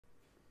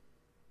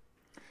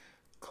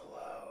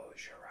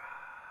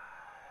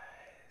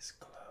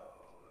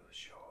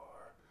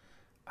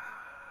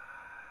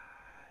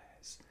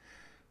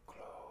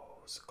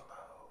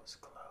close,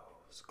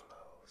 close,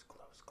 close,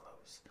 close,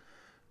 close.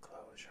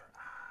 Close your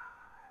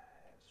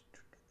eyes.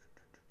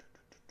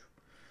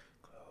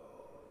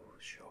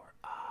 Close your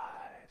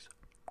eyes.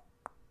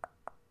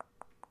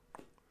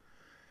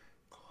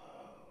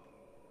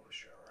 Close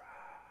your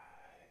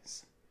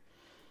eyes.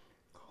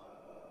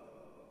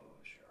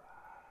 Close your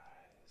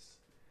eyes.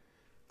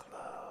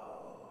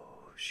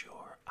 Close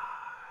your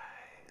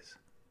eyes.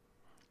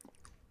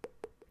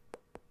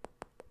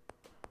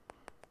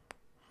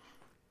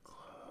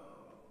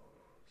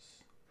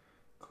 Close,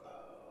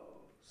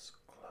 close,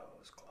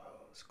 close,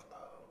 close,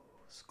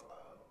 close,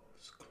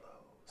 close,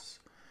 close.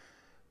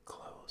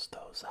 Close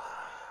those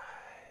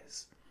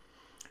eyes.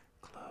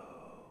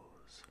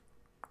 Close.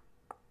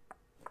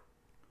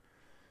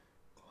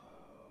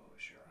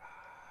 Close your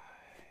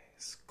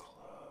eyes.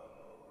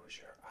 Close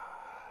your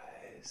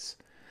eyes.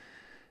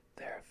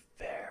 They're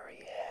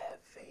very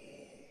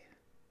heavy.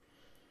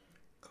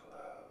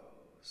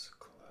 Close,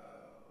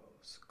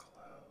 close,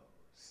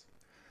 close.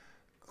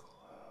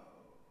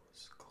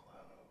 Close,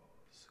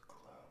 close,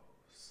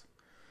 close.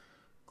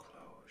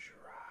 Close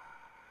your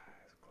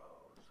eyes.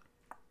 Close.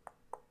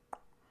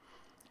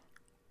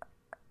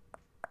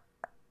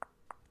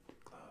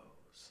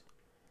 Close.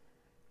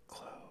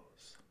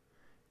 Close.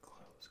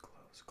 Close,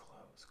 close,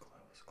 close,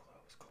 close,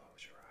 close,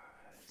 close your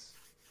eyes.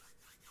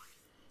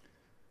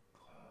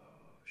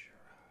 Close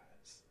your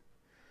eyes.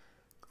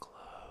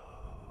 Close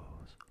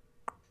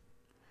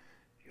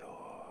your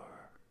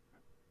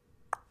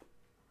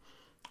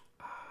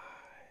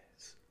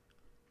eyes.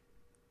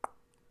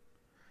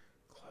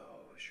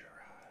 Close your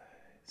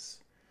eyes.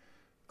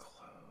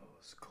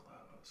 Close,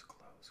 close,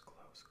 close,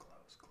 close,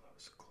 close,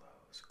 close,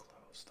 close,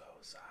 close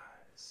those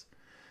eyes.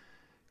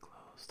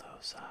 Close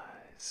those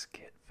eyes.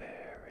 Get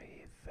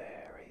very,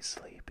 very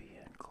sleepy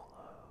and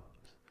close.